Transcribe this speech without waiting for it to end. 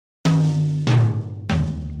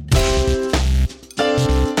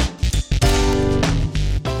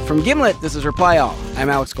From Gimlet, this is Reply All. I'm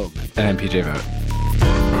Alex Goldman. And I'm PJ Vogt.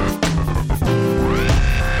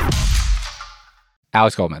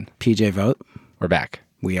 Alex Goldman. PJ Vogt. We're back.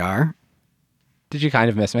 We are. Did you kind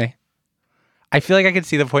of miss me? I feel like I could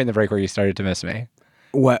see the point in the break where you started to miss me.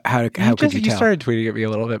 What? How could you tell? You started tweeting at me a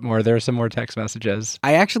little bit more. There were some more text messages.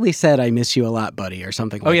 I actually said I miss you a lot, buddy, or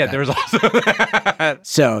something like that. Oh, yeah, there was also that.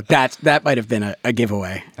 So that might have been a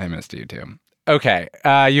giveaway. I missed you, too. Okay,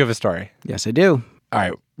 you have a story. Yes, I do. All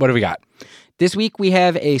right, what do we got? This week we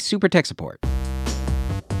have a Super Tech Support.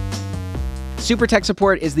 Super Tech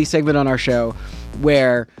Support is the segment on our show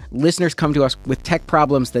where listeners come to us with tech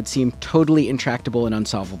problems that seem totally intractable and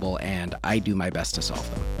unsolvable, and I do my best to solve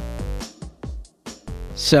them.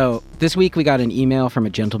 So this week we got an email from a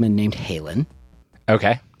gentleman named Halen.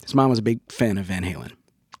 Okay. His mom was a big fan of Van Halen.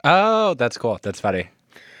 Oh, that's cool. That's funny.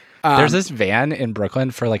 There's this van in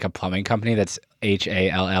Brooklyn for like a plumbing company that's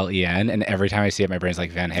Hallen, and every time I see it, my brain's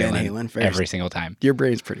like Van Halen every single time. Your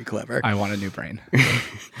brain's pretty clever. I want a new brain.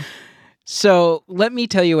 So let me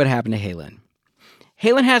tell you what happened to Halen.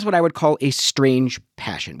 Halen has what I would call a strange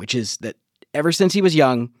passion, which is that ever since he was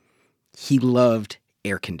young, he loved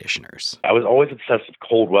air conditioners. I was always obsessed with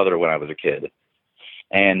cold weather when I was a kid.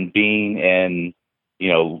 And being in,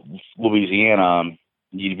 Louisiana,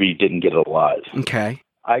 you didn't get it a lot. Okay.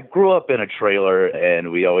 I grew up in a trailer,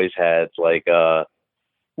 and we always had,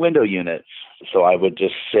 window units. So I would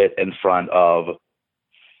just sit in front of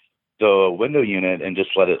the window unit and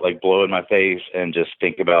just let it, blow in my face and just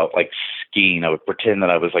think about, skiing. I would pretend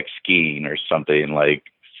that I was, skiing or something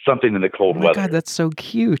in the cold weather. Oh, my God, that's so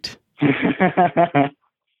cute.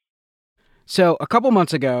 So a couple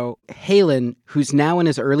months ago, Halen, who's now in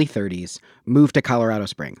his early 30s, moved to Colorado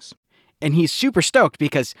Springs. And he's super stoked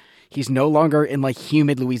because he's no longer in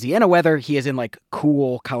humid Louisiana weather. He is in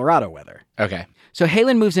cool Colorado weather. Okay. So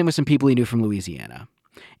Halen moves in with some people he knew from Louisiana,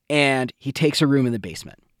 and he takes a room in the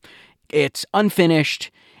basement. It's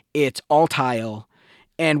unfinished. It's all tile.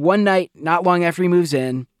 And one night, not long after he moves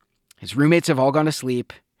in, his roommates have all gone to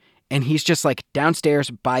sleep, and he's just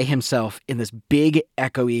downstairs by himself in this big,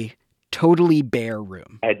 echoey, totally bare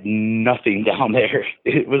room. I had nothing down there.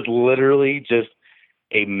 It was literally just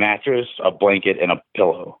a mattress, a blanket, and a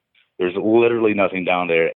pillow. There's literally nothing down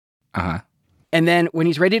there. Uh-huh. And then when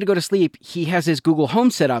he's ready to go to sleep, he has his Google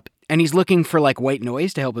Home set up, and he's looking for white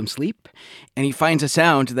noise to help him sleep. And he finds a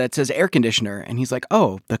sound that says air conditioner, and he's like,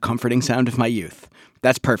 oh, the comforting sound of my youth.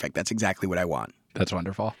 That's perfect. That's exactly what I want. That's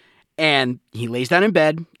wonderful. And he lays down in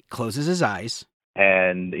bed, closes his eyes.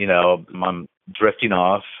 And, I'm drifting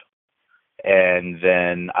off. And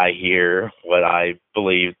then I hear what I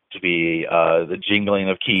believe to be the jingling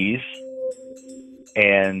of keys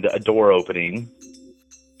and a door opening.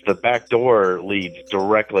 The back door leads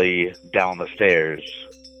directly down the stairs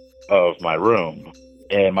of my room.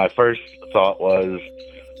 And my first thought was,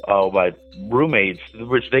 my roommates,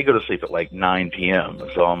 which they go to sleep at 9 p.m.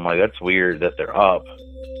 So I'm like, that's weird that they're up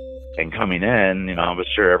and coming in. I was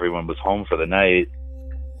sure everyone was home for the night.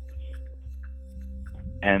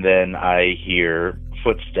 And then I hear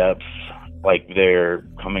footsteps they're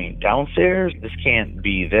coming downstairs. This can't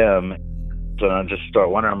be them. So I just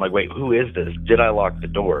start wondering, I'm like, wait, who is this? Did I lock the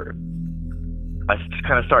door? I just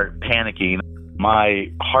kind of start panicking.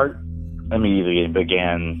 My heart immediately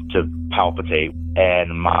began to palpitate,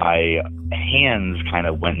 and my hands kind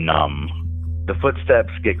of went numb. The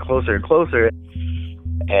footsteps get closer and closer,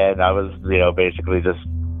 and I was, basically just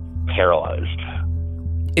paralyzed.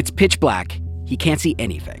 It's pitch black. He can't see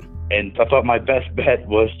anything. And I thought my best bet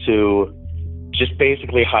was to just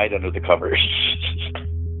basically hide under the covers.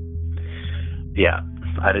 Yeah,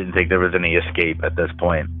 I didn't think there was any escape at this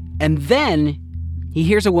point. And then he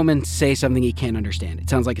hears a woman say something he can't understand. It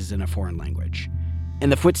sounds like it's in a foreign language.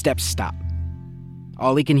 And the footsteps stop.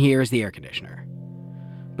 All he can hear is the air conditioner.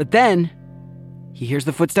 But then he hears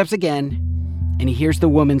the footsteps again, and he hears the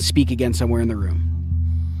woman speak again somewhere in the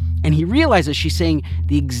room. And he realizes she's saying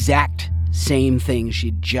the exact same thing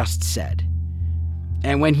she just said.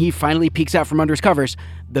 And when he finally peeks out from under his covers,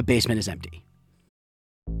 the basement is empty.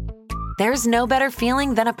 There's no better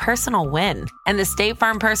feeling than a personal win. And the State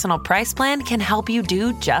Farm Personal Price Plan can help you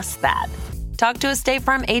do just that. Talk to a State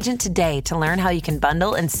Farm agent today to learn how you can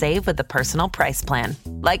bundle and save with the Personal Price Plan.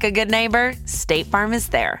 Like a good neighbor, State Farm is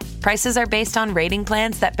there. Prices are based on rating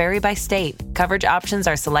plans that vary by state. Coverage options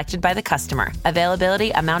are selected by the customer.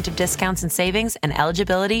 Availability, amount of discounts and savings, and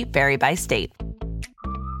eligibility vary by state.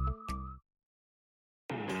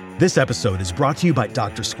 This episode is brought to you by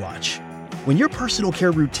Dr. Squatch. When your personal care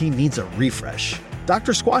routine needs a refresh,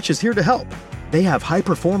 Dr. Squatch is here to help. They have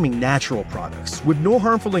high-performing natural products with no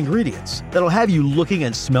harmful ingredients that'll have you looking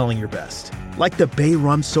and smelling your best. Like the Bay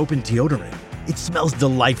Rum Soap and Deodorant. It smells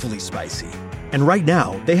delightfully spicy. And right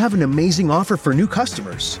now, they have an amazing offer for new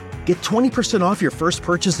customers. Get 20% off your first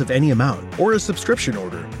purchase of any amount or a subscription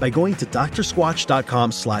order by going to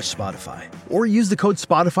drsquatch.com/Spotify or use the code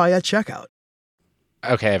Spotify at checkout.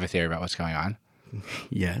 Okay, I have a theory about what's going on.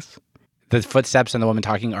 Yes. The footsteps and the woman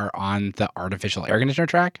talking are on the artificial air conditioner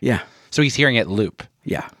track? Yeah. So he's hearing it loop.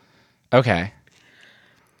 Yeah. Okay.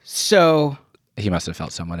 So he must have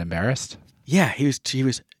felt somewhat embarrassed. Yeah, he was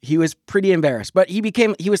pretty embarrassed. But he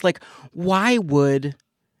was like, why would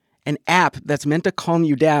an app that's meant to calm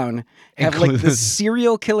you down have like the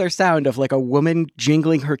serial killer sound of like a woman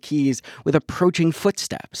jingling her keys with approaching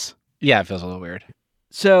footsteps? Yeah, it feels a little weird.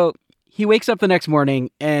 So he wakes up the next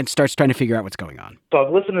morning and starts trying to figure out what's going on. So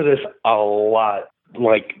I've listened to this a lot,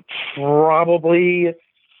 like probably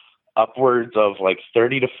upwards of like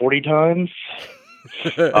 30 to 40 times.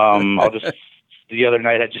 The other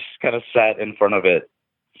night I just kind of sat in front of it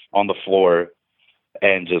on the floor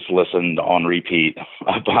and just listened on repeat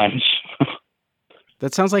a bunch.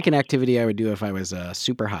 That sounds like an activity I would do if I was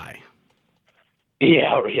super high.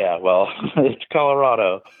 Yeah, well, it's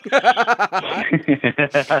Colorado.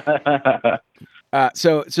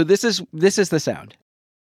 So this is the sound.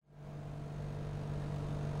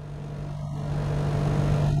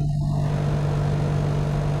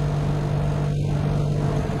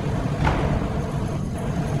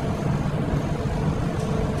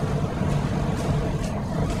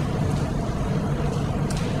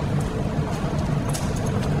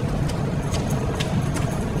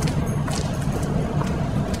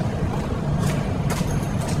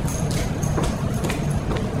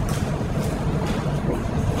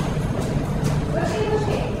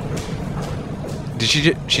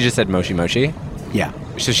 She just said moshi moshi? Yeah.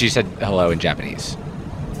 So she said hello in Japanese.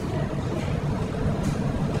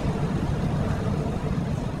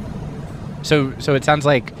 So it sounds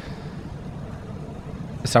like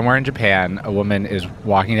somewhere in Japan, a woman is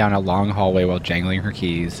walking down a long hallway while jangling her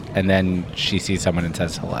keys, and then she sees someone and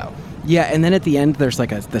says hello. Yeah, and then at the end, there's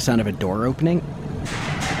like the sound of a door opening.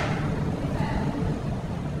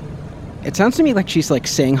 It sounds to me like she's like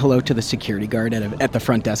saying hello to the security guard at the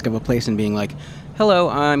front desk of a place and being like, hello,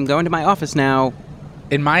 I'm going to my office now.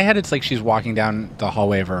 In my head, it's like she's walking down the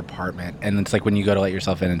hallway of her apartment, and it's like when you go to let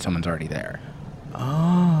yourself in and someone's already there.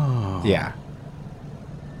 Oh. Yeah.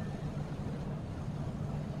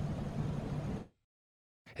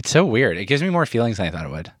 It's so weird. It gives me more feelings than I thought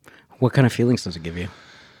it would. What kind of feelings does it give you?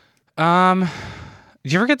 Do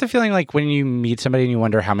you ever get the feeling like when you meet somebody and you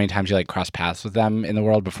wonder how many times you like cross paths with them in the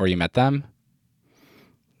world before you met them?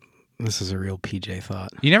 This is a real PJ thought.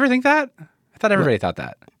 You never think that? I thought everybody thought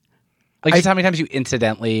that. Like just how many times you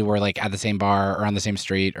incidentally were like at the same bar or on the same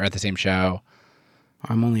street or at the same show.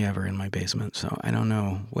 I'm only ever in my basement, so I don't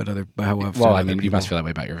know Well, I mean, you must feel that way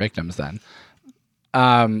about your victims then.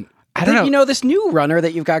 I don't know. You know, this new runner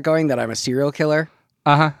that you've got going that I'm a serial killer?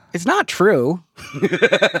 Uh-huh. It's not true.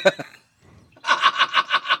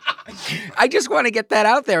 I just want to get that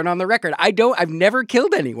out there and on the record. I've never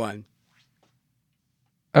killed anyone.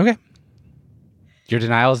 Okay. Your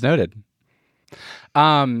denial is noted.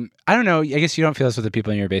 I don't know. I guess you don't feel this with the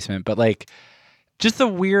people in your basement, but like just the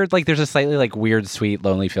weird, like there's a slightly like weird, sweet,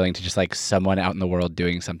 lonely feeling to just like someone out in the world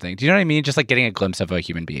doing something. Do you know what I mean? Just like getting a glimpse of a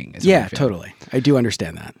human being. Yeah, totally. I do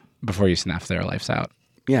understand that. Before you snuff their lives out.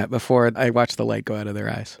 Yeah, before I watch the light go out of their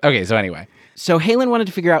eyes. Okay, so anyway. So Halen wanted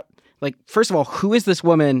to figure out, like, first of all, who is this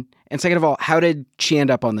woman? And second of all, how did she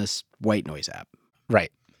end up on this white noise app?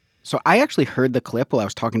 Right. So I actually heard the clip while I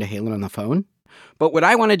was talking to Halen on the phone. But what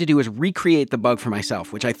I wanted to do was recreate the bug for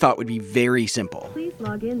myself, which I thought would be very simple. Please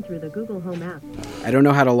log in through the Google Home app. I don't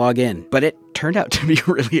know how to log in, but it turned out to be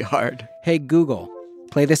really hard. Hey, Google,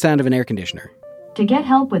 play the sound of an air conditioner. To get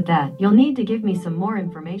help with that, you'll need to give me some more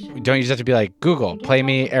information. Don't you just have to be like, Google, play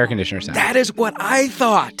me air conditioner sound? That is what I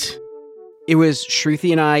thought. It was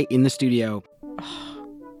Shruti and I in the studio.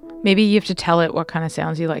 Maybe you have to tell it what kind of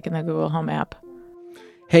sounds you like in the Google Home app.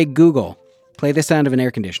 Hey, Google, play the sound of an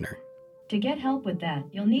air conditioner. To get help with that,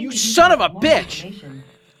 you'll need You to son of a more bitch! information.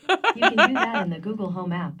 You can do that in the Google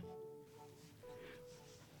Home app.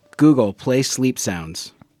 Google, play sleep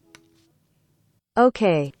sounds.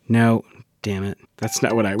 Okay. No, damn it. That's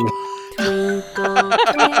not what I want.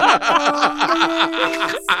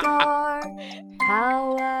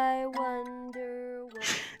 How I wonder.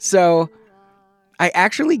 So, I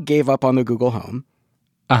actually gave up on the Google Home.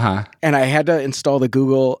 Uh-huh. And I had to install the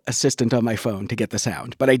Google Assistant on my phone to get the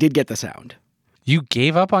sound. But I did get the sound. You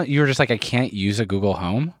gave up on, you were just like, I can't use a Google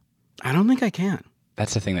Home? I don't think I can.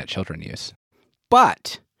 That's the thing that children use.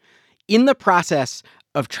 But in the process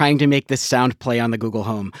of trying to make this sound play on the Google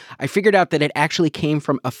Home, I figured out that it actually came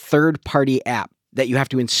from a third-party app that you have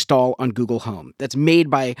to install on Google Home that's made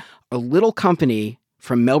by a little company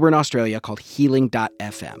from Melbourne, Australia called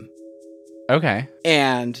Healing.fm. Okay.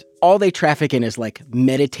 And all they traffic in is like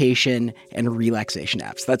meditation and relaxation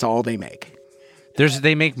apps. That's all they make.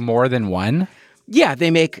 They make more than one? Yeah,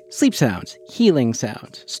 they make sleep sounds, healing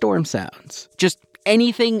sounds, storm sounds, just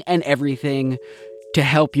anything and everything to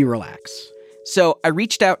help you relax. So I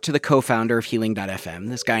reached out to the co-founder of Healing.fm,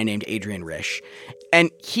 this guy named Adrian Risch,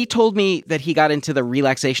 and he told me that he got into the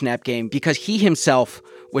relaxation app game because he himself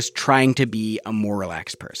was trying to be a more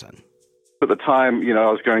relaxed person. At the time,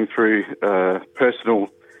 I was going through personal,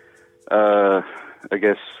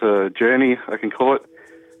 journey, I can call it.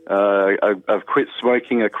 I've quit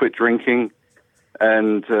smoking, I quit drinking,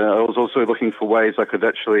 and I was also looking for ways I could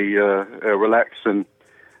actually relax and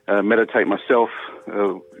meditate myself,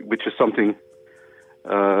 which is something,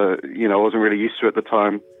 I wasn't really used to at the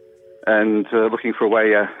time, and looking for a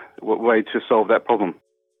way to solve that problem.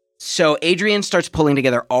 So Adrian starts pulling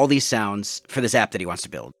together all these sounds for this app that he wants to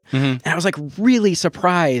build. Mm-hmm. And I was like really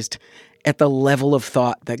surprised at the level of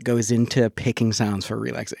thought that goes into picking sounds for a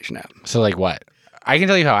relaxation app. So like what? I can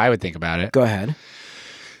tell you how I would think about it. Go ahead.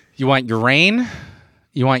 You want your rain,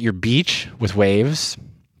 you want your beach with waves,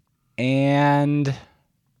 and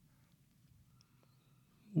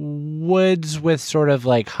woods with sort of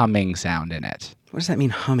like humming sound in it. What does that mean,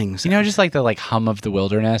 humming sound? Just like the like hum of the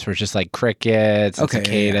wilderness where it's just like crickets and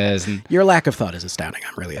cicadas. Yeah. And your lack of thought is astounding.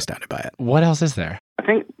 I'm really astounded by it. What else is there? I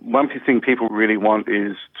think one thing people really want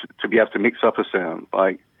is to be able to mix up a sound.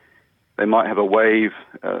 Like they might have a wave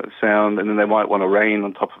sound and then they might want a rain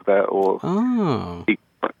on top of that. Or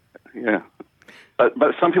yeah.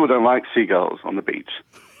 But some people don't like seagulls on the beach.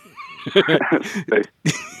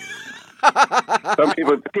 Some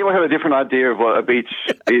people have a different idea of what a beach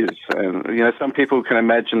is, and some people can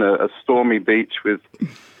imagine a stormy beach with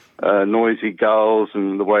noisy gulls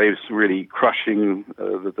and the waves really crushing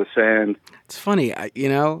the sand. It's funny,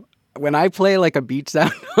 when I play like a beach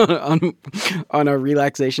sound on a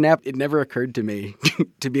relaxation app, it never occurred to me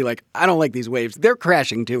to be like, I don't like these waves; they're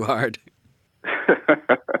crashing too hard.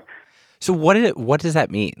 So what does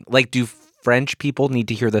that mean? Like, do French people need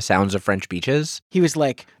to hear the sounds of French beaches? He was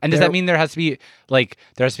like, and does that mean there has to be like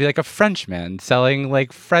a Frenchman selling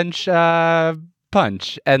like French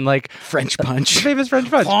punch and like French punch, famous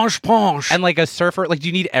French punch, French punch, and like a surfer? Like, do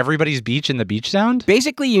you need everybody's beach in the beach sound?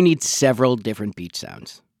 Basically, you need several different beach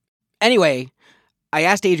sounds. Anyway, I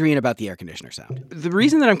asked Adrian about the air conditioner sound. The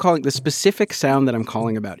reason that the specific sound that I'm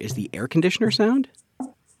calling about is the air conditioner sound.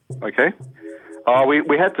 Okay.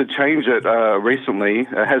 We had to change it recently.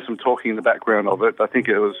 It has some talking in the background of it. I think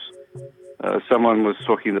it was someone was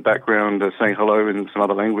talking in the background saying hello in some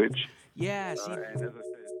other language. Yeah.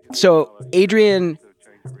 So Adrian,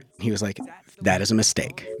 he was like, that is a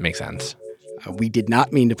mistake. Makes sense. We did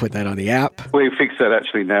not mean to put that on the app. We fixed that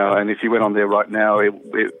actually now, and if you went on there right now, you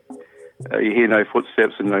hear no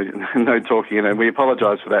footsteps and no talking, and we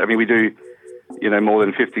apologize for that. I mean, we do more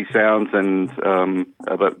than 50 sounds, and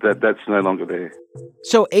but that's no longer there.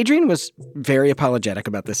 So Adrian was very apologetic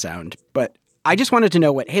about the sound, but I just wanted to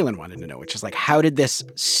know what Halen wanted to know, which is like, how did this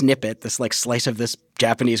snippet, this like slice of this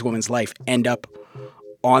Japanese woman's life, end up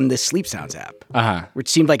on this Sleep Sounds app? Which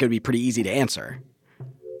seemed like it would be pretty easy to answer,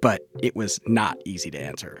 but it was not easy to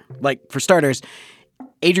answer. Like, for starters,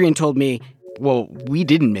 Adrian told me, well, we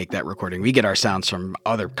didn't make that recording. We get our sounds from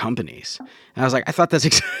other companies. And I was like, I thought that's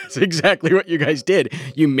exactly what you guys did.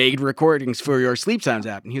 You made recordings for your Sleep Sounds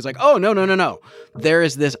app. And he was like, oh, no. There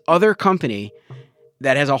is this other company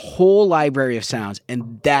that has a whole library of sounds,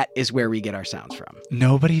 and that is where we get our sounds from.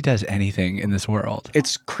 Nobody does anything in this world.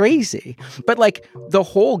 It's crazy. But like, the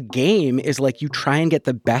whole game is like you try and get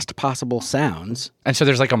the best possible sounds. And so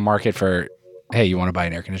there's like a market for, hey, you want to buy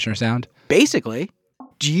an air conditioner sound? Basically.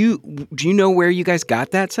 Do you know where you guys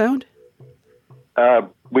got that sound?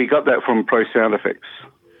 We got that from Pro Sound Effects.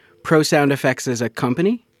 Pro Sound Effects is a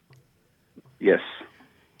company? Yes.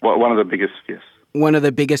 One of the biggest, yes. One of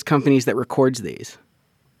the biggest companies that records these?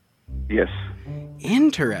 Yes.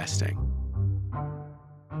 Interesting.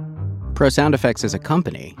 Pro Sound Effects is a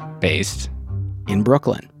company based in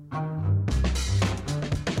Brooklyn.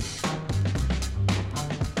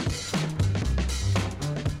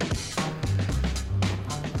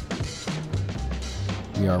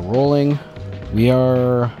 We are rolling. We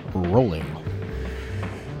are rolling.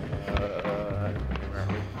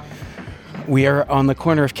 We are on the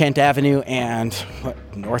corner of Kent Avenue and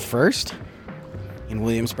North First in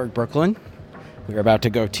Williamsburg, Brooklyn. We're about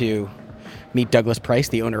to go to meet Douglas Price,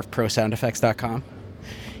 the owner of ProSoundEffects.com.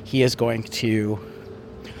 He is going to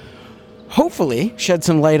hopefully shed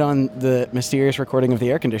some light on the mysterious recording of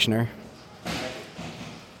the air conditioner.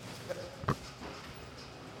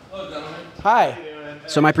 Hello, gentlemen. Hi.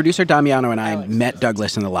 So my producer Damiano and I met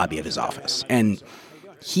Douglas in the lobby of his office, and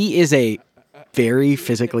he is a very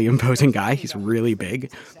physically imposing guy. He's really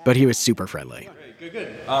big, but he was super friendly.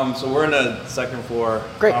 Good. So we're in a second floor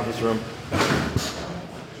conference room.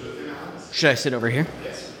 Should I sit over here?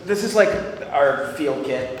 Yes. This is like our field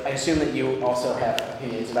kit. I assume that you also have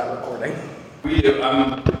opinions about recording. We do.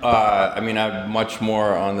 I'm much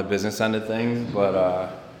more on the business end of things,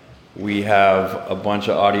 but we have a bunch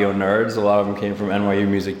of audio nerds. A lot of them came from NYU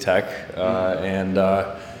Music Tech, and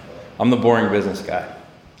I'm the boring business guy.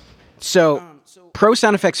 So Pro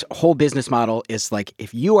Sound Effects' whole business model is like,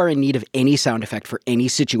 if you are in need of any sound effect for any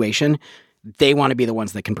situation, they want to be the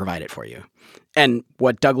ones that can provide it for you. And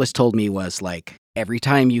what Douglas told me was like, every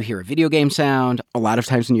time you hear a video game sound, a lot of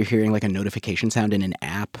times when you're hearing like a notification sound in an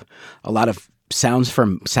app, a lot of sounds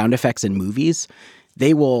from sound effects in movies,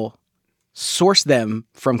 they will source them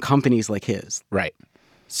from companies like his. Right.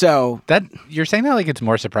 So that you're saying that like it's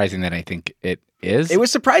more surprising than I think it is. It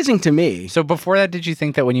was surprising to me. So before that, did you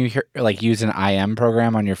think that when you hear like use an IM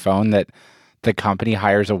program on your phone that the company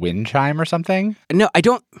hires a wind chime or something? No, I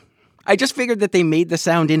don't. I just figured that they made the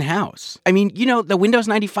sound in-house. I mean, you know, the Windows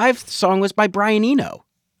 95 song was by Brian Eno.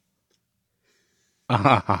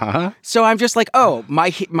 Uh-huh. So I'm just like, oh, my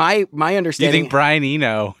understanding. You think Brian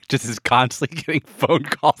Eno just is constantly getting phone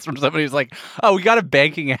calls from somebody who's like, oh, we got a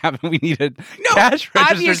banking app and we need a cash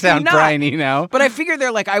register sound, not. Brian Eno. But I figure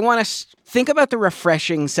they're like, I want to think about the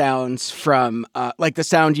refreshing sounds from like the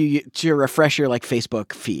sound you to refresh your like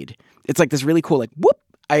Facebook feed. It's like this really cool like whoop.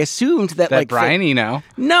 I assumed that like Brian Eno.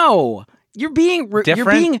 No, you're being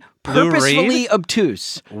purposefully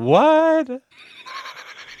obtuse. What?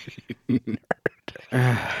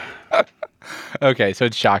 Okay, so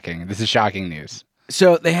it's shocking. This is shocking news.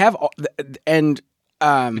 So they have, and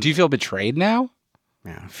do you feel betrayed now?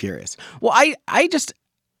 Yeah, furious. Well, I guess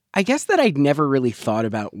that I'd never really thought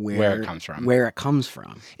about where it comes from. Where it comes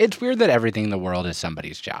from. It's weird that everything in the world is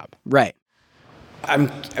somebody's job. Right.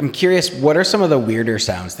 I'm curious. What are some of the weirder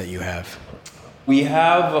sounds that you have? We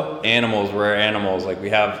have animals, rare animals. Like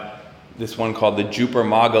we have this one called the Jupiter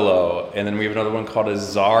Magalo, and then we have another one called a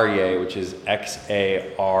Xaryeh, which is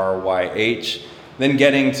Xaryh. Then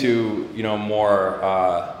getting to, you know,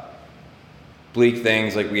 more bleak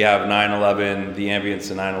things, like we have 9/11, the ambience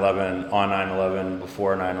of 9/11, on 9/11,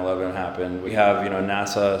 before 9/11 happened. We have, you know,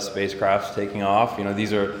 NASA spacecrafts taking off. You know,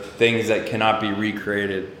 these are things that cannot be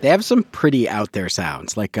recreated. They have some pretty out there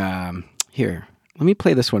sounds. Like, here, let me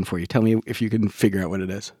play this one for you. Tell me if you can figure out what it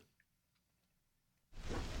is.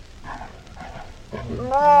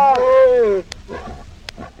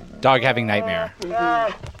 Dog having nightmare.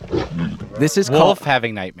 This is wolf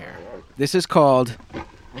having nightmare. This is called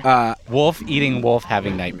wolf eating wolf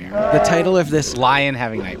having nightmare. The title of this lion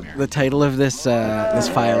having nightmare. The title of this this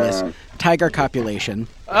file is Tiger Copulation.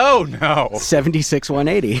 Oh no.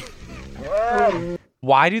 76180.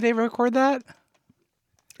 Why do they record that?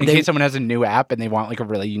 In case someone has a new app and they want like a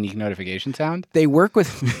really unique notification sound? They work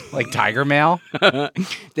with like Tiger Mail?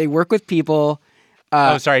 They work with people.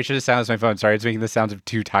 Oh, sorry, I should have silenced my phone. Sorry, it's making the sounds of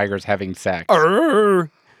two tigers having sex. They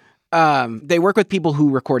work with people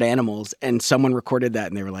who record animals, and someone recorded that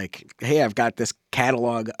and they were like, hey, I've got this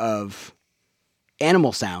catalog of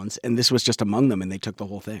animal sounds, and this was just among them, and they took the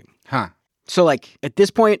whole thing. Huh. So like at this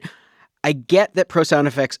point, I get that Pro Sound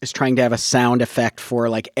Effects is trying to have a sound effect for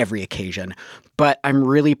like every occasion, but I'm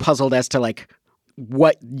really puzzled as to like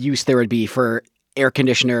what use there would be for air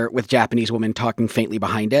conditioner with Japanese woman talking faintly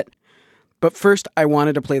behind it. But first, I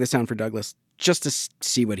wanted to play the sound for Douglas just to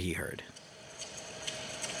see what he heard.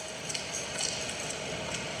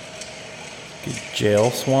 Good jail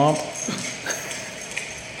swamp.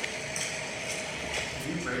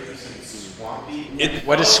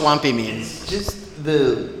 What does swampy mean? Just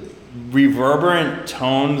the reverberant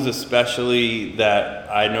tones, especially that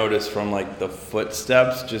I noticed from like the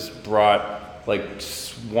footsteps, just brought like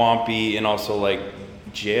swampy and also like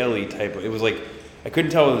jail-y type. It was like, I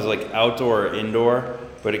couldn't tell if it was like outdoor or indoor,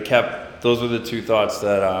 but it kept, those were the two thoughts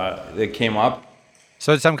that came up.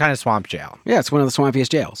 So it's some kind of swamp jail. Yeah, it's one of the swampiest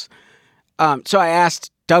jails. So I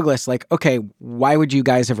asked Douglas, like, okay, why would you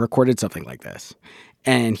guys have recorded something like this?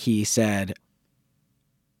 And he said,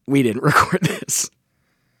 we didn't record this.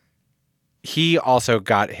 He also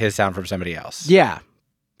got his sound from somebody else. Yeah.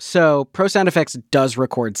 So Pro Sound Effects does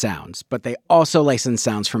record sounds, but they also license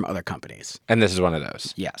sounds from other companies. And this is one of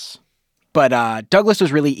those. Yes. But Douglas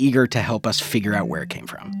was really eager to help us figure out where it came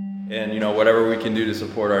from. And, whatever we can do to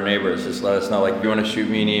support our neighbors, just let us know. Like, if you want to shoot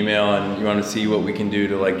me an email and you want to see what we can do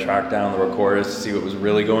to, like, track down the recorders to see what was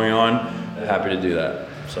really going on, I'm happy to do that.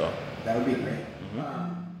 So that would be great.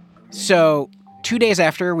 So 2 days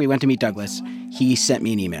after we went to meet Douglas, he sent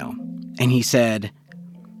me an email. And he said,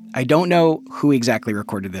 I don't know who exactly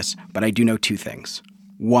recorded this, but I do know 2 things.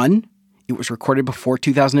 1, it was recorded before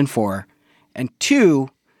 2004. And 2,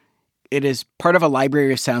 it is part of a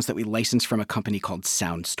library of sounds that we licensed from a company called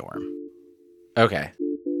Soundstorm. Okay.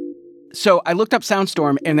 So I looked up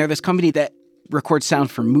Soundstorm, and they're this company that records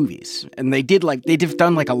sound for movies. And they've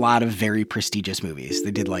done like a lot of very prestigious movies.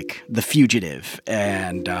 They did like The Fugitive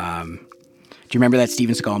and do you remember that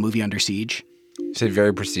Steven Seagal movie Under Siege? You said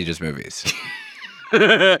very prestigious movies.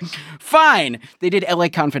 Fine. They did LA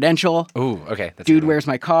Confidential. Ooh, okay. That's Dude, Where's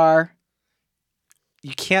My Car?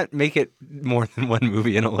 You can't make it more than one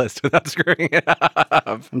movie in a list without screwing it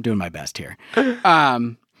up. I'm doing my best here.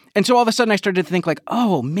 And so all of a sudden I started to think like,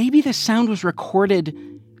 oh, maybe this sound was recorded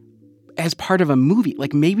as part of a movie.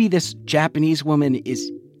 Like maybe this Japanese woman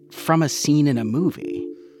is from a scene in a movie.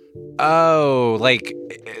 Oh, like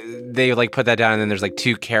they like put that down and then there's like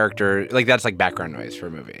 2 characters. Like that's like background noise for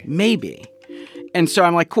a movie. Maybe. And so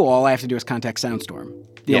I'm like, cool, all I have to do is contact Soundstorm.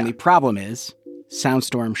 The only problem is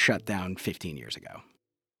Soundstorm shut down 15 years ago.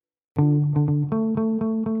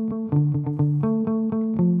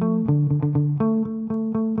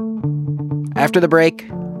 After the break,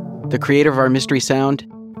 the creator of our mystery sound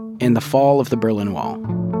and the fall of the Berlin Wall.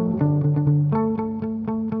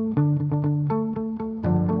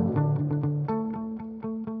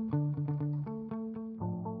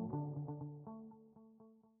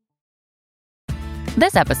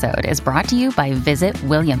 This episode is brought to you by Visit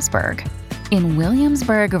Williamsburg. In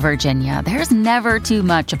Williamsburg, Virginia, there's never too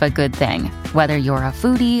much of a good thing. Whether you're a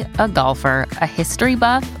foodie, a golfer, a history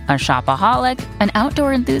buff, a shopaholic, an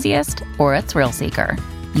outdoor enthusiast, or a thrill seeker,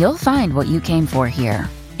 you'll find what you came for here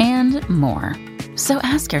and more. So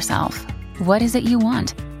ask yourself, what is it you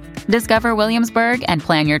want? Discover Williamsburg and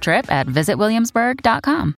plan your trip at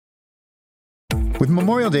visitwilliamsburg.com. With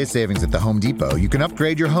Memorial Day savings at the Home Depot, you can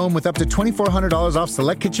upgrade your home with up to $2,400 off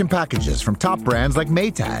select kitchen packages from top brands like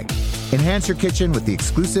Maytag. Enhance your kitchen with the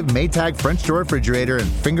exclusive Maytag French door refrigerator and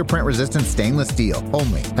fingerprint-resistant stainless steel,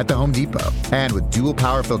 only at the Home Depot. And with dual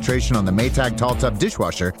power filtration on the Maytag Tall Tub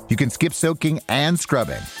dishwasher, you can skip soaking and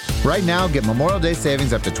scrubbing. Right now, get Memorial Day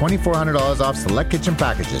savings up to $2,400 off select kitchen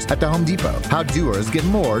packages at the Home Depot. How doers get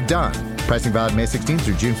more done. Pricing valid May 16th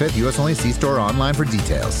through June 5th. U.S. only. See store or online for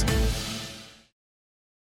details.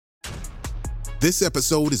 This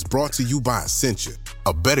episode is brought to you by Essentia.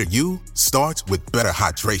 A better you starts with better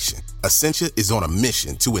hydration. Essentia is on a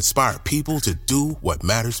mission to inspire people to do what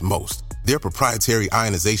matters most. Their proprietary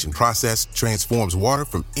ionization process transforms water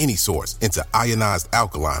from any source into ionized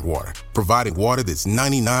alkaline water, providing water that's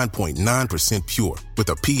 99.9% pure with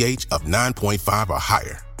a pH of 9.5 or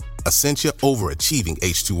higher. Essentia overachieving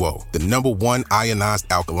H2O, the #1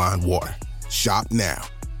 ionized alkaline water. Shop now.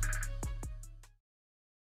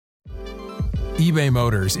 eBay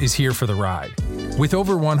Motors is here for the ride. With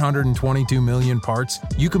over 122 million parts,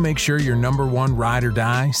 you can make sure your #1 ride or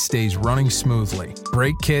die stays running smoothly.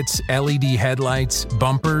 Brake kits, LED headlights,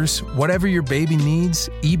 bumpers, whatever your baby needs,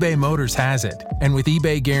 eBay Motors has it. And with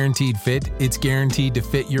eBay Guaranteed Fit, it's guaranteed to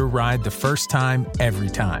fit your ride the first time, every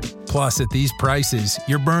time. Plus, at these prices,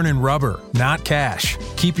 you're burning rubber, not cash.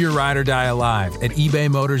 Keep your ride or die alive at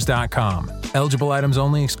ebaymotors.com. Eligible items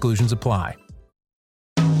only. Exclusions apply.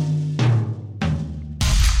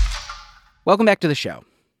 Welcome back to the show.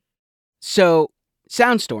 So,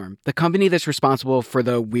 Soundstorm, the company that's responsible for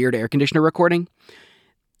the weird air conditioner recording,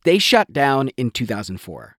 they shut down in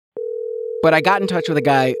 2004. But I got in touch with a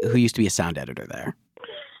guy who used to be a sound editor there.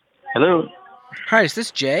 Hello. Hi, is this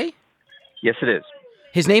Jay? Yes, it is.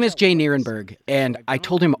 His name is Jay Nierenberg, and I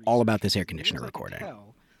told him all about this air conditioner recording.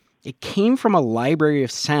 It came from a library of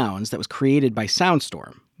sounds that was created by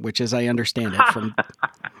Soundstorm, which, as I understand it, from...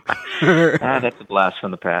 That's a blast from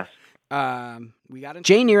the past.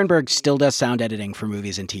 Jay Nierenberg still does sound editing for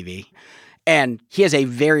movies and TV, and he has a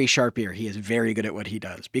very sharp ear. He is very good at what he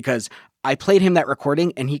does, because I played him that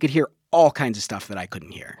recording, and he could hear all kinds of stuff that I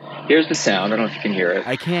couldn't hear. Here's the sound. I don't know if you can hear it.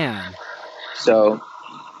 I can. So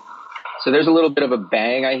there's a little bit of a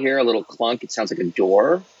bang I hear, a little clunk. It sounds like a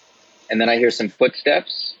door. And then I hear some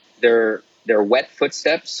footsteps. They're wet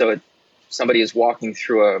footsteps, so somebody is walking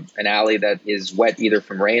through an alley that is wet either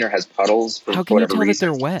from rain or has puddles. For How can you whatever tell reason.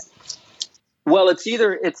 that they're wet? Well, it's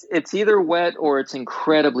either wet or it's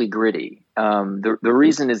incredibly gritty. The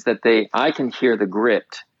reason is that I can hear the grit,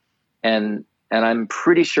 and and I'm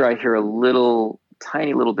pretty sure I hear a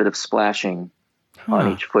tiny little bit of splashing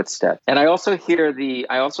on each footstep. And I also hear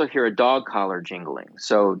a dog collar jingling.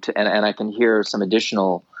 And I can hear some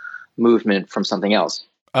additional movement from something else.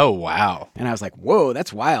 Oh, wow. And I was like, whoa,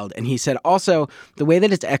 that's wild. And he said also, the way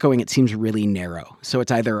that it's echoing, it seems really narrow. So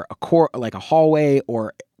it's either like a hallway,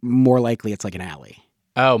 or more likely it's like an alley.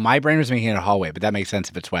 Oh, my brain was making it a hallway, but that makes sense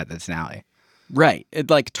if it's wet, that's an alley. Right. It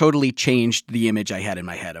like totally changed the image I had in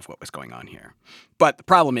my head of what was going on here. But the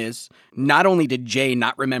problem is, not only did Jay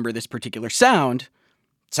not remember this particular sound,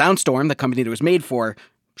 Soundstorm, the company that it was made for,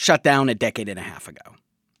 shut down a decade and a half ago.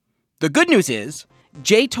 The good news is,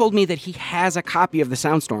 Jay told me that he has a copy of the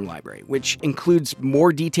Soundstorm library, which includes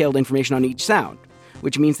more detailed information on each sound,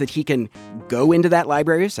 which means that he can go into that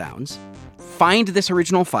library of sounds, find this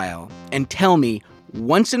original file, and tell me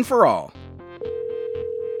once and for all,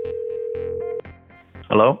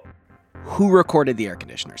 Hello? Who recorded the air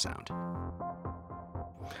conditioner sound?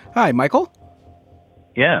 Hi, Michael?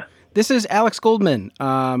 Yeah. This is Alex Goldman.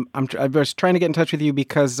 I was trying to get in touch with you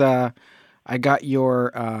because I got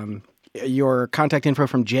your contact info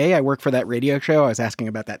from Jay. I work for that radio show. I was asking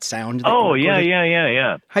about that sound.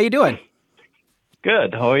 Yeah. How you doing?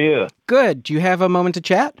 Good. How are you? Good. Do you have a moment to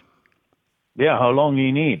chat? Yeah. How long do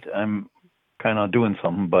you need? I'm kind of doing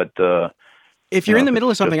something, but... if you're in the middle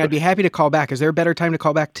of something, I'd be happy to call back. Is there a better time to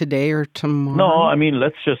call back today or tomorrow? No, I mean,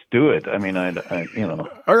 let's just do it. I mean, I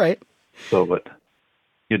All right. So, but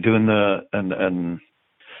you're doing a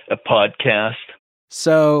podcast?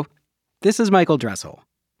 So, this is Michael Dressel.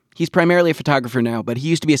 He's primarily a photographer now, but he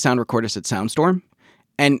used to be a sound recordist at Soundstorm.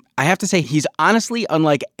 And I have to say, he's honestly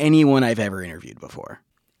unlike anyone I've ever interviewed before.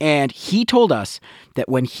 And he told us that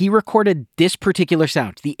when he recorded this particular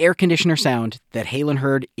sound, the air conditioner sound that Halen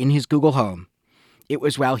heard in his Google Home, it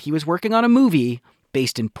was while he was working on a movie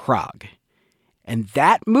based in Prague. And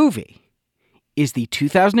that movie is the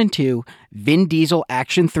 2002 Vin Diesel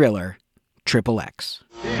action thriller, Triple X.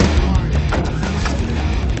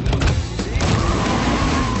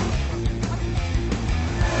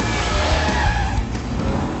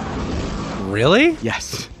 Really?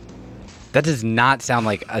 Yes. That does not sound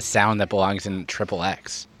like a sound that belongs in Triple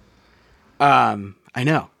X. I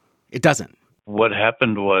know. It doesn't. What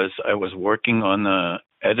happened was I was working on the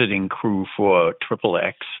editing crew for Triple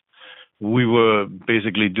X. We were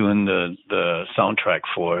basically doing the soundtrack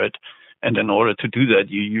for it. And in order to do that,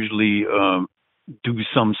 you usually do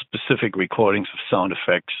some specific recordings of sound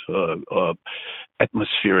effects,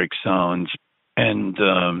 atmospheric sounds. And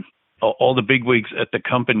all the bigwigs at the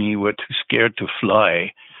company were too scared to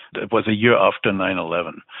fly. It was a year after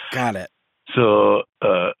 9/11. Got it. So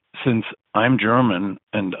since I'm German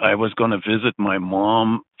and I was going to visit my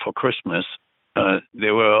mom for Christmas,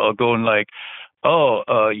 they were all going like,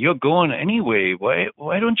 you're going anyway.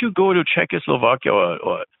 Why don't you go to Czechoslovakia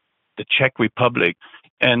or the Czech Republic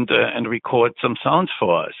and record some sounds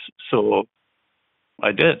for us? So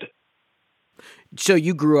I did. So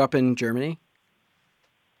you grew up in Germany?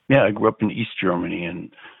 Yeah, I grew up in East Germany,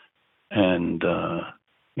 and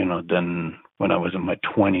then when I was in my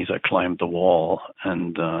 20s, I climbed the wall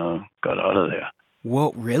and got out of there.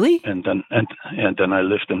 Whoa, really? And then I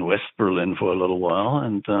lived in West Berlin for a little while.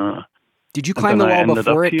 And did you climb the wall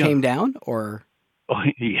before it came down, or? Oh,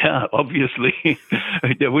 yeah, obviously.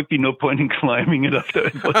 There would be no point in climbing it after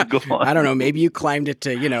it was gone. I don't know. Maybe you climbed it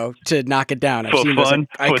to knock it down. I've seen fun,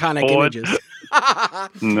 those iconic images.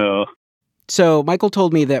 No. So Michael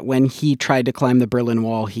told me that when he tried to climb the Berlin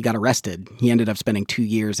Wall, he got arrested. He ended up spending 2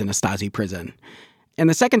 years in a Stasi prison. And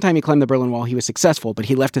the second time he climbed the Berlin Wall, he was successful, but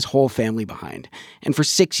he left his whole family behind. And for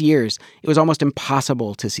 6 years, it was almost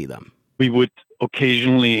impossible to see them. We would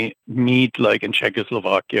occasionally meet like in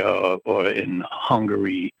Czechoslovakia or in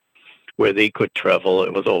Hungary where they could travel.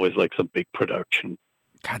 It was always like some big production.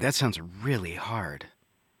 God, that sounds really hard.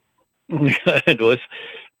 It was.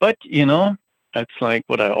 But, that's like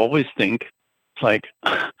what I always think. It's like,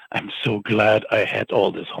 I'm so glad I had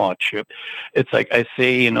all this hardship. It's like I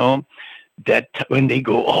say, that when they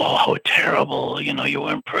go, oh, how terrible, you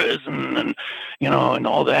were in prison and, and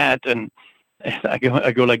all that. And I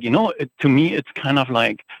go like, to me, it's kind of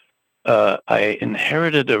like I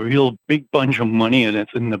inherited a real big bunch of money and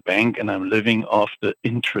it's in the bank and I'm living off the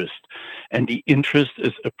interest. And the interest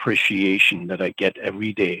is appreciation that I get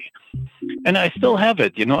every day. And I still have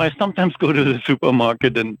it. I sometimes go to the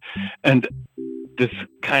supermarket and this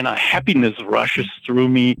kind of happiness rushes through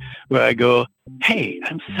me where I go, hey,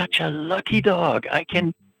 I'm such a lucky dog. I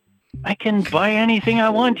can buy anything I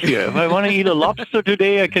want here. If I want to eat a lobster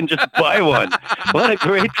today, I can just buy one. What a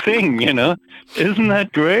great thing, Isn't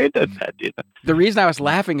that great? The reason I was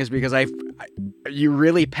laughing is because You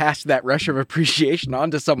really passed that rush of appreciation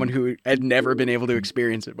on to someone who had never been able to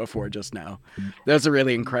experience it before just now. That's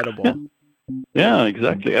really incredible. Yeah,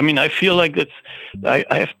 exactly. I mean, I feel like I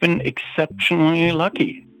have been exceptionally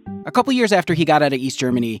lucky. A couple years after he got out of East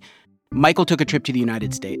Germany, Michael took a trip to the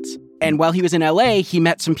United States. And while he was in LA, he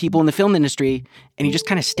met some people in the film industry, and he just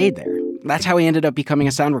kind of stayed there. That's how he ended up becoming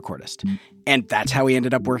a sound recordist. And that's how he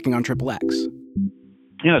ended up working on Triple X.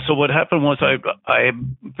 Yeah, so what happened was I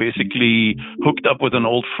basically hooked up with an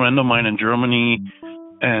old friend of mine in Germany,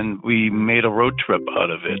 and we made a road trip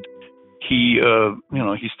out of it. He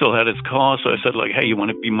still had his car, so I said, like, hey, you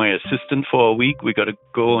want to be my assistant for a week? We got to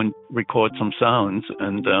go and record some sounds.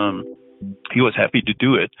 And he was happy to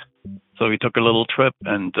do it. So we took a little trip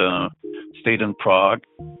and stayed in Prague.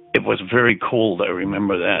 It was very cold, I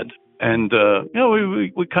remember that. And,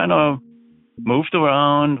 we kind of moved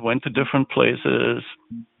around, went to different places,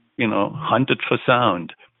 hunted for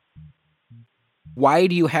sound. Why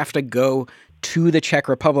do you have to go to the Czech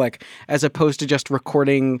Republic as opposed to just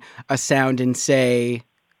recording a sound in, say,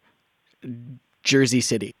 Jersey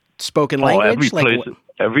City? Spoken language?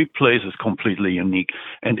 Every place is completely unique.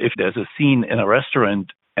 And if there's a scene in a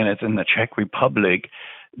restaurant and it's in the Czech Republic,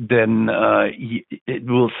 then it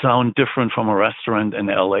will sound different from a restaurant in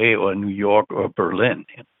LA or New York or Berlin.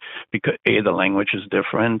 Because the language is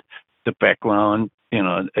different, the background,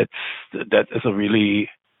 that is a really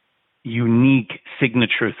unique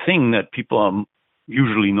signature thing that people are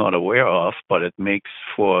usually not aware of, but it makes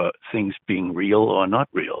for things being real or not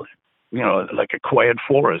real. Like a quiet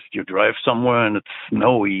forest. You drive somewhere and it's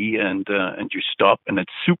snowy and you stop and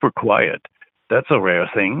it's super quiet. That's a rare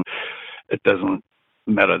thing. It doesn't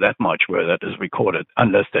matter that much where that is recorded,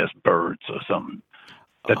 unless there's birds or something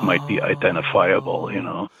that might be identifiable,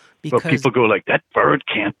 But people go like, that bird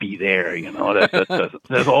can't be there,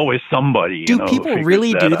 there's always somebody, Do people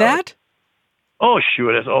really do that? Oh,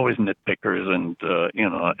 sure. There's always nitpickers and,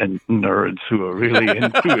 and nerds who are really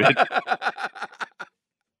into it.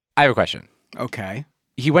 I have a question. Okay.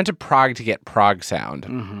 He went to Prague to get Prague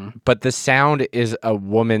sound, but the sound is a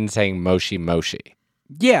woman saying moshi moshi.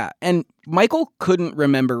 Yeah, and Michael couldn't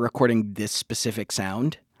remember recording this specific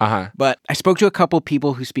sound. But I spoke to a couple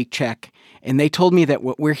people who speak Czech, and they told me that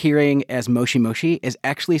what we're hearing as moshi moshi is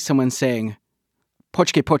actually someone saying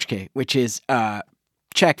počkej počkej, which is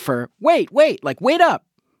Czech for wait, like wait up.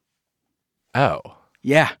 Oh.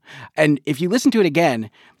 Yeah. And if you listen to it again,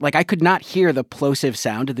 like I could not hear the plosive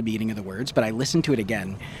sound at the beginning of the words, but I listened to it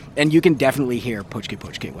again, and you can definitely hear počkej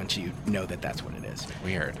počkej once you know that that's what it is.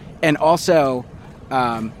 Weird. And also,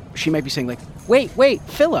 she might be saying like, wait,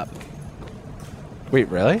 Philip. Wait,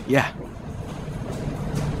 really? Yeah.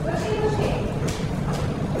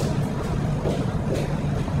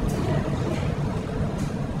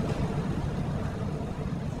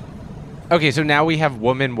 Okay, so now we have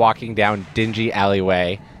woman walking down dingy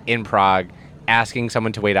alleyway in Prague asking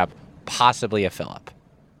someone to wait up, possibly a Philip.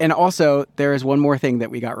 And also, there is one more thing that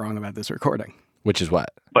we got wrong about this recording. Which is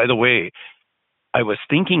what? By the way, I was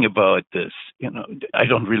thinking about this, I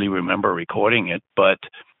don't really remember recording it, but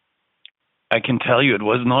I can tell you it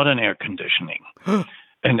was not an air conditioning.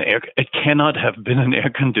 It cannot have been an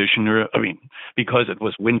air conditioner, because it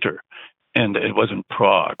was winter and it was in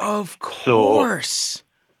Prague. Of course. So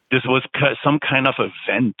this was some kind of a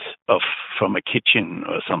vent from a kitchen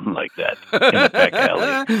or something like that in the back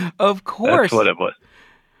alley. Of course. That's what it was.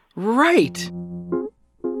 Right.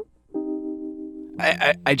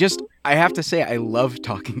 I have to say, I love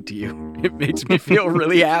talking to you. It makes me feel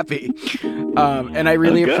really happy. And I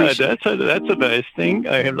really appreciate That's a nice thing.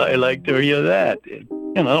 I like to hear that.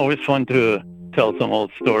 Always fun to tell some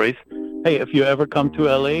old stories. Hey, if you ever come to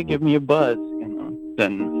LA, give me a buzz,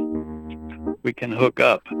 then we can hook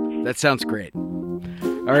up. That sounds great.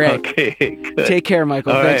 All right. Okay, good. Take care,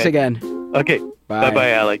 Michael. All Thanks right. again. Okay. Bye.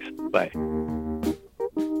 Bye-bye, Alex. Bye.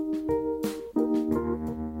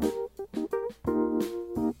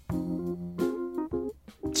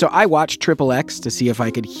 So I watched Triple X to see if I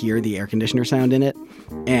could hear the air conditioner sound in it,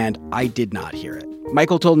 and I did not hear it.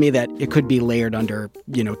 Michael told me that it could be layered under,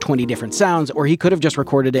 20 different sounds, or he could have just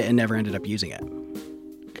recorded it and never ended up using it.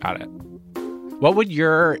 Got it. What would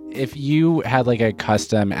if you had like a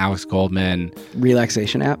custom Alex Goldman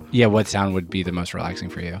relaxation app? Yeah, what sound would be the most relaxing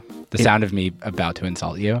for you? The sound of me about to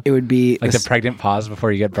insult you? It would be like the pregnant pause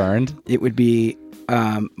before you get burned? It would be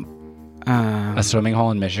a swimming hole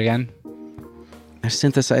in Michigan? A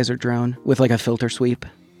synthesizer drone with like a filter sweep.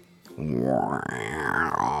 You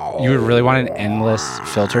would really want an endless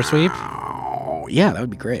filter sweep? Yeah, that would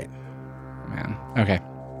be great. Man. Okay.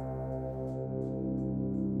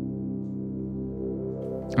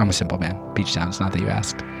 I'm a simple man. Beach sounds, not that you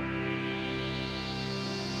asked.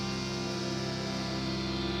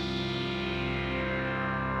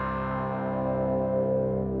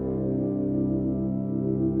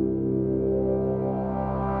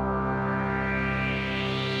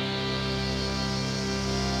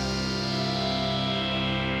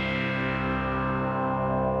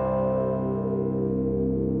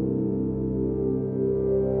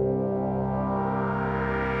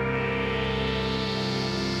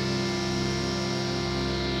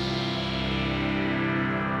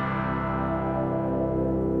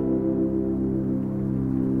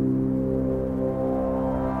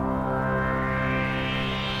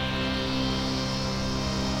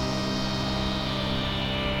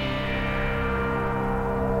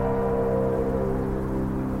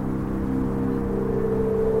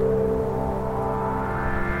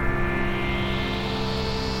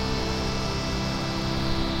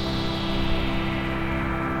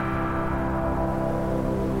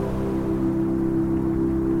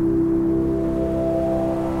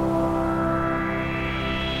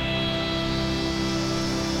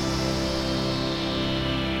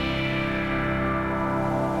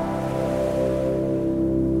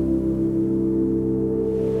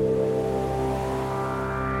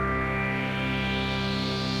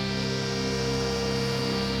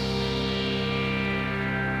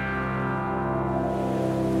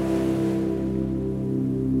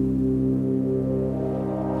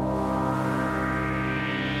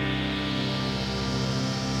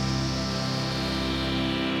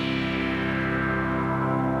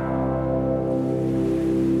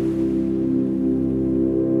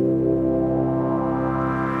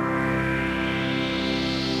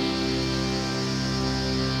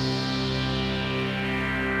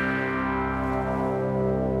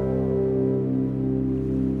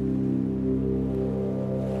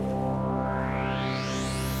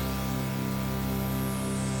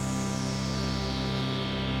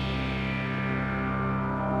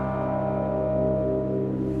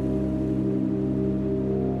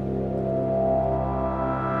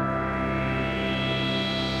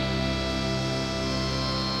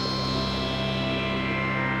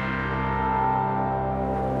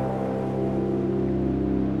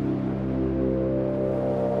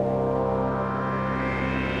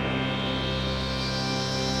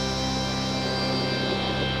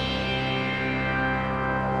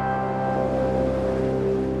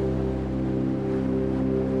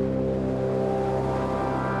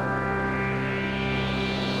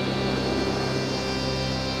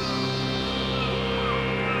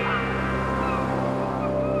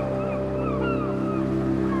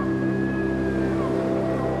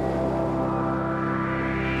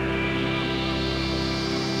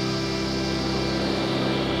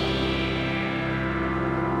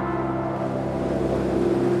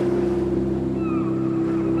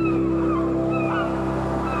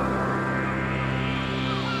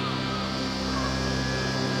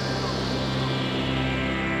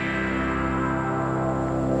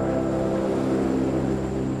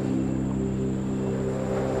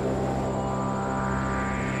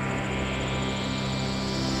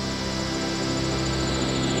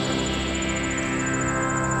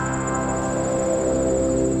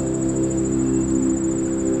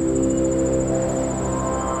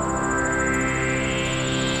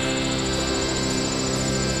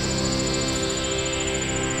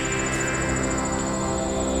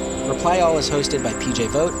 Reply All is hosted by PJ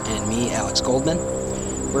Vogt and me, Alex Goldman.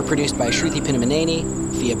 We're produced by Shruti Pinamaneni,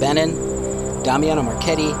 Thea Benin, Damiano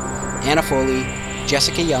Marchetti, Anna Foley,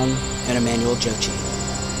 Jessica Young, and Emmanuel Jochi.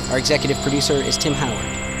 Our executive producer is Tim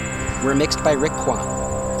Howard. We're mixed by Rick Kwan.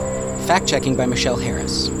 Fact-checking by Michelle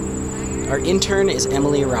Harris. Our intern is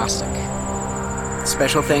Emily Rostick.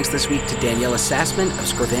 Special thanks this week to Daniela Sassman of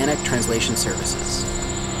Scrivanic Translation Services.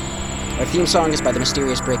 Our theme song is by the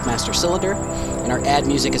mysterious Breakmaster Cylinder, and our ad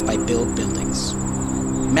music is by Build Buildings.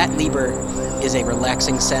 Matt Lieber is a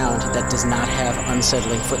relaxing sound that does not have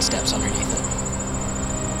unsettling footsteps underneath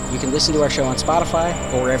it. You can listen to our show on Spotify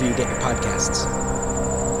or wherever you get your podcasts.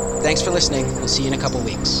 Thanks for listening. We'll see you in a couple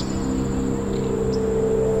weeks.